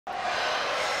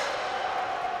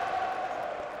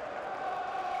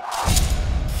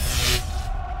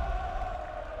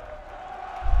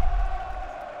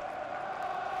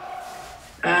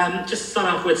Just to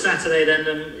start off with Saturday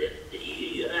then,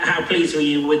 how pleased were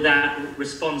you with that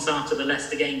response after the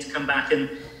Leicester game to come back and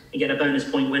get a bonus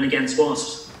point win against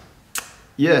Wasps?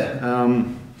 Yeah,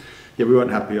 we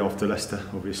weren't happy after Leicester,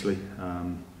 obviously,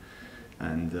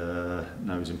 and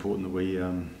no, it was important that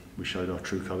we showed our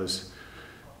true colours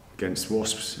against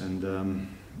Wasps, and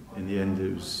in the end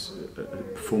it was a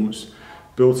performance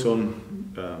built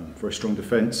on very strong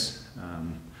defence,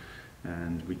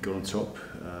 and we got on top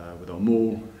with our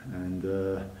maul, and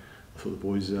I thought the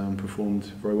boys performed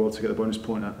very well to get the bonus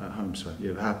point at home. So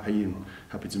yeah,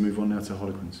 happy to move on now to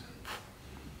Harlequins.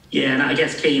 Yeah, and I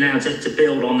guess key now to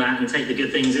build on that and take the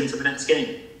good things into the next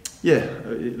game. Yeah,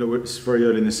 it's very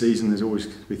early in the season. There's always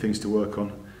be things to work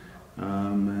on,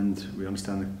 and we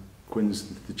understand the Quins,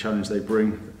 the challenge they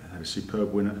bring. They had a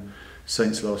superb win at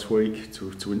Saints last week.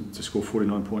 To score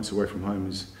 49 points away from home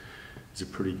is a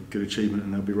pretty good achievement,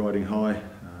 and they'll be riding high.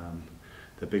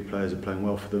 Their big players are playing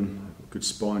well for them. They've got good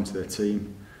spine to their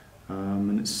team,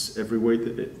 and it's every week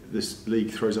that this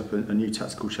league throws up a new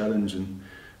tactical challenge, and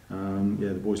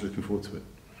yeah, the boys are looking forward to it.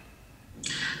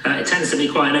 It tends to be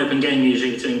quite an open game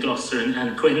usually between Gloucester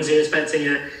and Quins. Are you expecting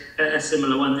a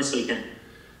similar one this weekend?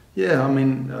 Yeah, I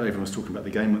mean, everyone's talking about the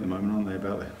game at the moment, aren't they?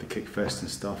 About the kick fest and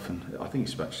stuff, and I think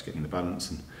it's about just getting the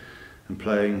balance and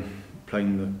playing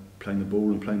the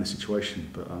ball and playing the situation.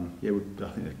 But yeah, I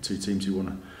think they're two teams who want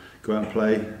to go out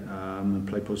and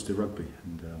play positive rugby,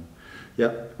 and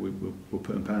yeah, we'll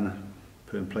put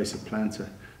in place a plan to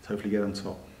hopefully get on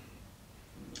top.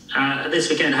 This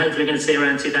weekend, hopefully we're going to see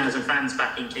around 2,000 fans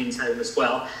back in Kingsholm as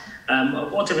well.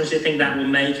 What difference do you think that will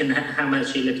make, and how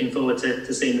much are you looking forward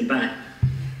to seeing them back?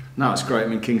 No, it's great. I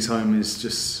mean, Kingsholm is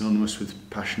just synonymous with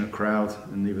passionate crowd,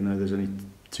 and even though there's only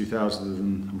 2,000 of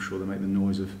them, I'm sure they make the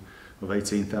noise of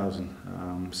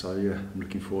 18,000. So yeah, I'm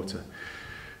looking forward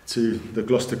to the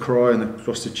Gloucester cry and the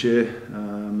Gloucester cheer,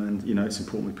 and you know, it's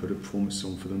important we put a performance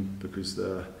on for them, because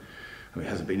I mean, it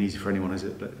hasn't been easy for anyone, has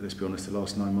it? Let's be honest, the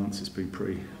last 9 months it's been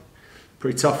pretty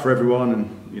tough for everyone,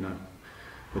 and you know,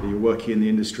 whether you're working in the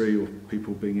industry or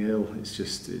people being ill, I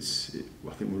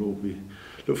think we'll all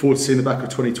look forward to seeing the back of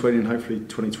 2020, and hopefully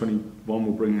 2021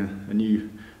 will bring a new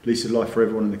lease of life for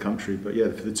everyone in the country. But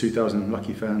yeah, for the 2,000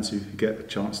 lucky fans who get a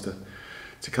chance to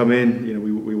come in, you know,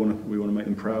 we want to make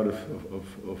them proud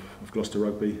of Gloucester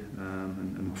Rugby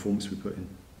and the performance we put in.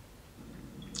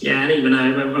 Yeah, and even though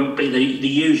it won't be the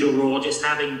usual roar, just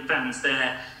having fans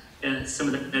there, some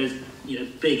of those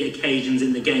big occasions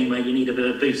in the game where you need a bit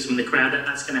of a boost from the crowd,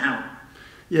 that's going to help.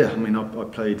 Yeah, I mean, I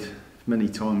played many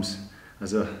times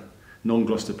as a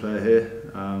non-Gloucester player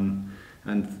here,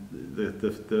 and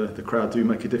the crowd do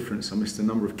make a difference. I missed a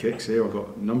number of kicks here. I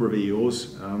got a number of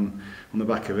EOs on the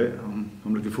back of it. I'm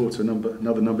looking forward to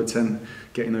another number 10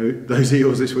 getting those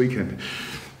EOs this weekend.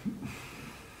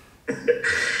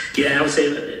 Yeah,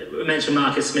 obviously we mentioned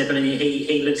Marcus Smith. I mean,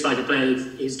 he looks like a player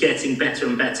who's getting better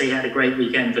and better. He had a great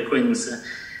weekend for Quins.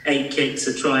 8 kicks,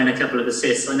 a try and a couple of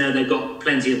assists. I know they've got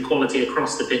plenty of quality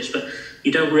across the pitch, but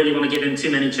you don't really want to give him too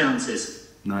many chances.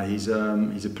 No, he's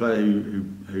a player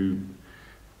who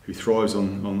thrives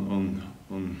on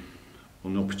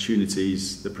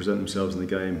opportunities that present themselves in the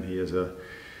game. He has a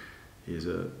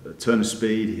turn of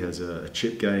speed. He has a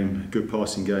chip game, a good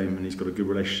passing game, and he's got a good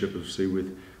relationship, obviously,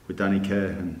 with Danny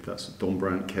Kerr, and that's Don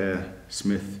Brandt, Kerr,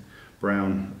 Smith,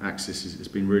 Brown. Axis has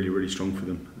been really strong for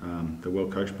them. They're well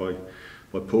coached by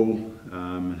Paul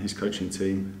and his coaching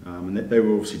team, and they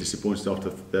were obviously disappointed after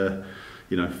their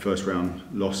first round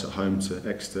loss at home to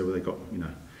Exeter, where they got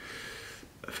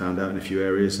found out in a few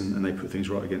areas, and they put things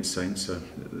right against Saints. So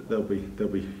they'll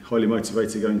be highly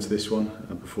motivated going into this one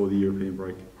before the European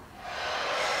break.